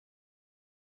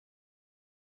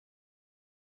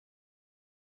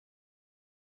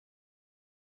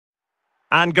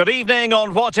And good evening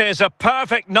on what is a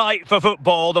perfect night for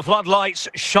football. The floodlights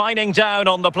shining down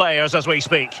on the players as we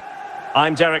speak.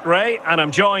 I'm Derek Ray, and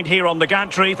I'm joined here on the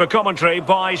gantry for commentary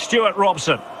by Stuart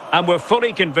Robson. And we're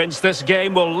fully convinced this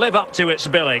game will live up to its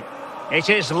billing. It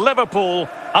is Liverpool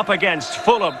up against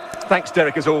Fulham. Thanks,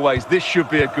 Derek, as always. This should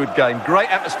be a good game.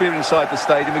 Great atmosphere inside the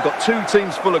stadium. We've got two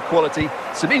teams full of quality,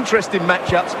 some interesting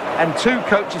matchups, and two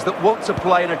coaches that want to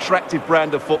play an attractive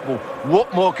brand of football.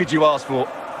 What more could you ask for?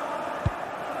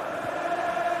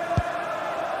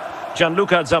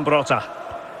 Gianluca Zambrotta.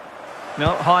 No,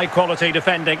 high-quality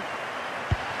defending.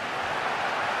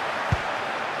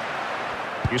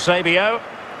 Eusebio.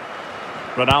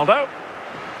 Ronaldo.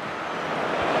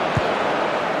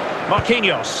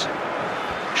 Marquinhos.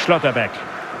 Schlotterbeck.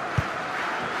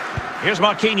 Here's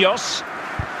Marquinhos.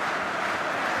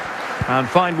 And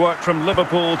fine work from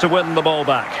Liverpool to win the ball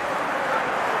back.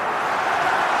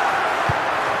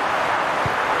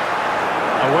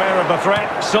 Aware of the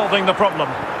threat, solving the problem.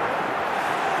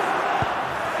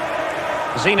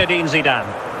 Zinedine Zidane.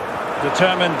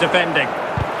 Determined defending.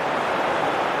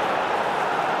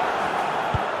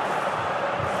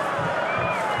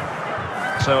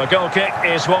 So a goal kick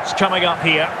is what's coming up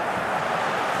here.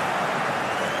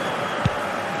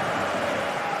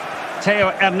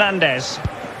 Theo Hernandez.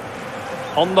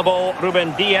 On the ball,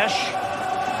 Ruben Dias.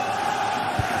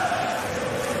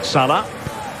 Salah.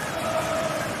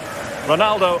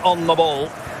 Ronaldo on the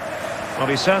ball. Well,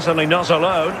 he's certainly not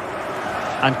alone.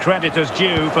 And credit is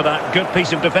due for that good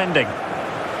piece of defending.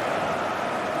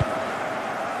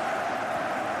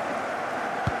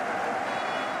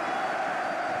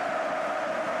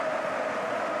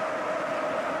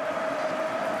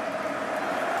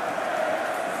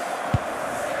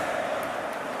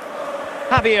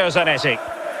 Javier Zanetti.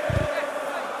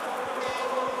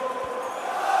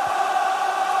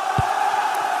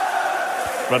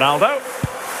 Ronaldo.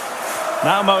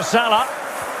 Now Mo Salah.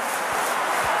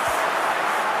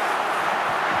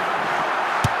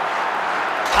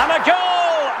 And a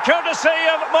goal, courtesy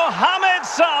of Mohamed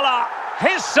Salah.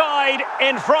 His side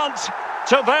in front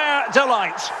to their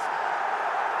delight.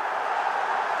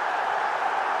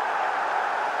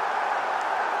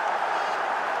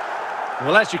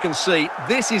 Well, as you can see,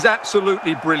 this is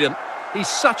absolutely brilliant. He's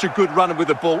such a good runner with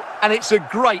the ball, and it's a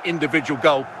great individual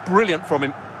goal. Brilliant from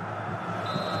him.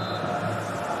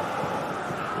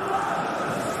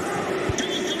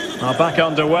 Well, back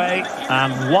underway,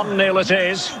 and 1-0 it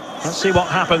is. Let's see what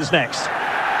happens next.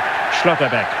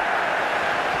 Schlotterbeck.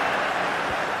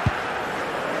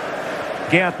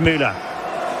 Gerd Müller.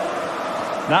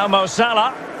 Now Mo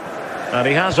Salah. And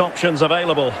he has options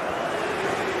available.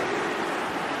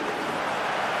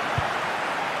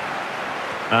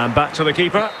 And back to the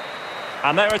keeper.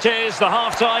 And there it is, the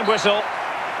half-time whistle.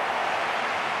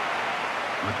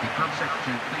 Would the club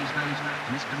secretary please note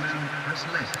Mr. Moon has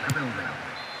left the building.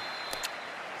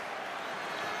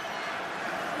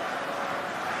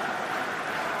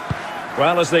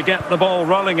 Well, as they get the ball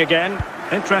rolling again,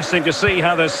 interesting to see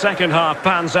how the second half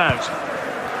pans out.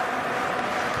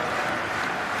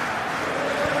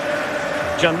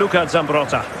 Gianluca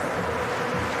Zambrotta.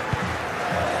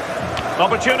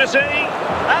 Opportunity,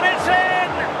 and it's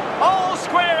in! All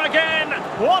square again!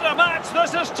 What a match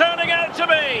this is turning out to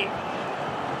be!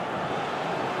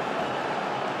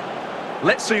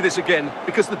 Let's see this again,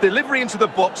 because the delivery into the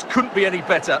box couldn't be any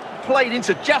better. Played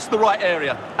into just the right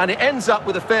area, and it ends up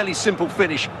with a fairly simple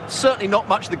finish. Certainly not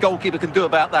much the goalkeeper can do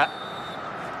about that.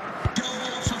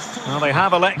 Well, they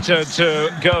have elected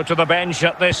to go to the bench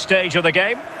at this stage of the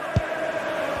game.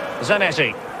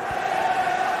 Zanetti.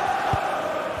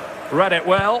 Read it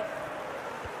well.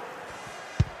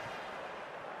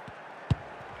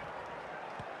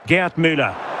 Gerd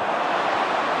Müller.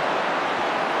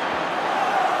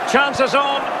 Chances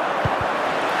on.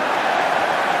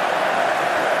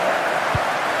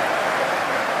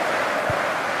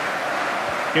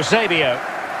 Eusebio.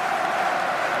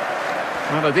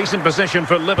 Well, a decent position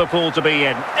for Liverpool to be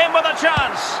in. In with a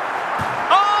chance.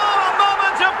 Oh, a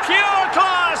moment of pure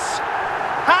class.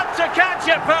 Had to catch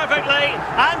it perfectly,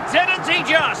 and didn't he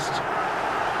just?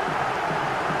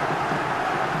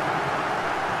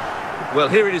 Well,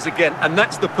 here it is again, and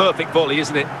that's the perfect volley,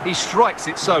 isn't it? He strikes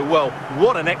it so well.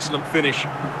 What an excellent finish.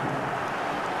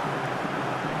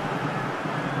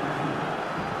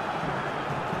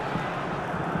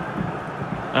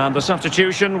 And the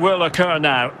substitution will occur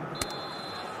now.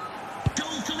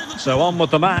 So on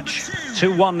with the match.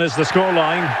 2-1 is the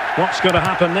scoreline. What's going to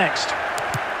happen next?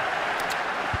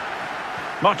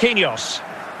 Marquinhos.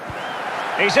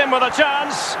 He's in with a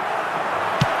chance.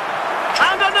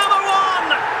 And another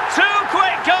one! 2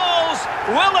 quick goals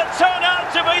Will it turn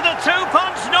out to be the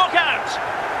two-punch knockout?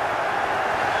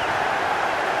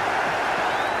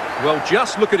 Well,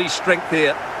 just look at his strength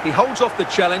here. He holds off the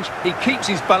challenge, he keeps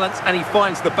his balance, and he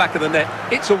finds the back of the net.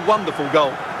 It's a wonderful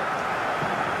goal.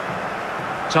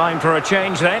 Time for a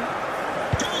change then.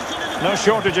 No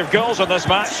shortage of goals in this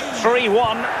match.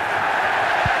 3-1.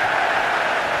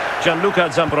 Gianluca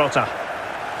Zambrotta.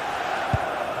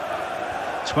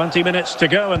 20 minutes to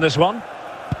go in this one.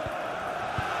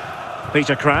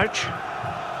 Peter Crouch.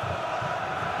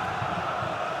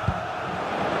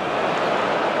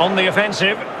 On the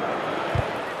offensive.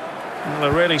 Well,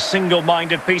 a really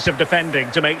single-minded piece of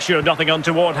defending to make sure nothing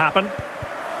untoward happened.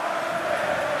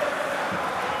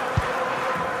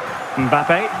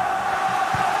 Mbappe.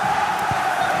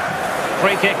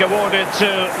 Free kick awarded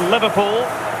to Liverpool.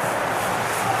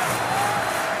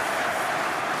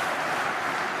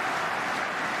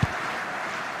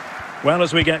 Well,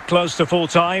 as we get close to full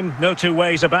time, no two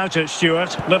ways about it,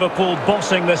 Stuart. Liverpool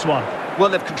bossing this one. Well,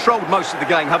 they've controlled most of the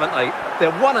game, haven't they?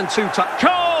 They're 1 and 2 touch.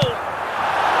 Goal!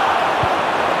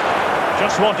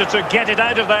 Just wanted to get it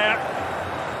out of there.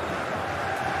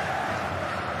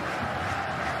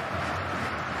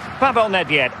 Pavel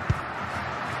Nedved.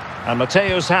 And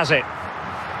Mateus has it.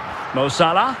 Mo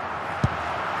Salah.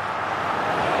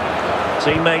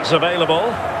 Teammates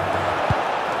available.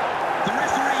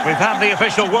 We've had the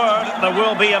official word. There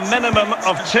will be a minimum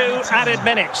of 2 added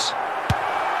minutes.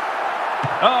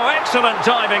 Oh, excellent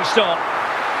diving stop.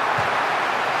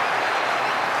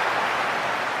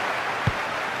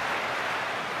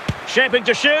 Shaping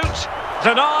to shoot.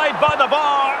 Denied by the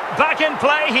bar. Back in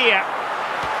play here.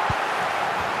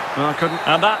 Well,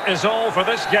 and that is all for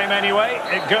this game anyway.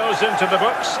 It goes into the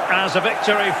books as a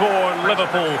victory for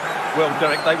Liverpool. Well,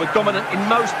 Derek, they were dominant in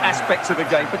most aspects of the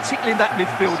game, particularly in that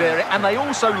midfield area, and they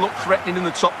also looked threatening in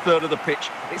the top third of the pitch.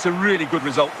 It's a really good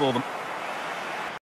result for them.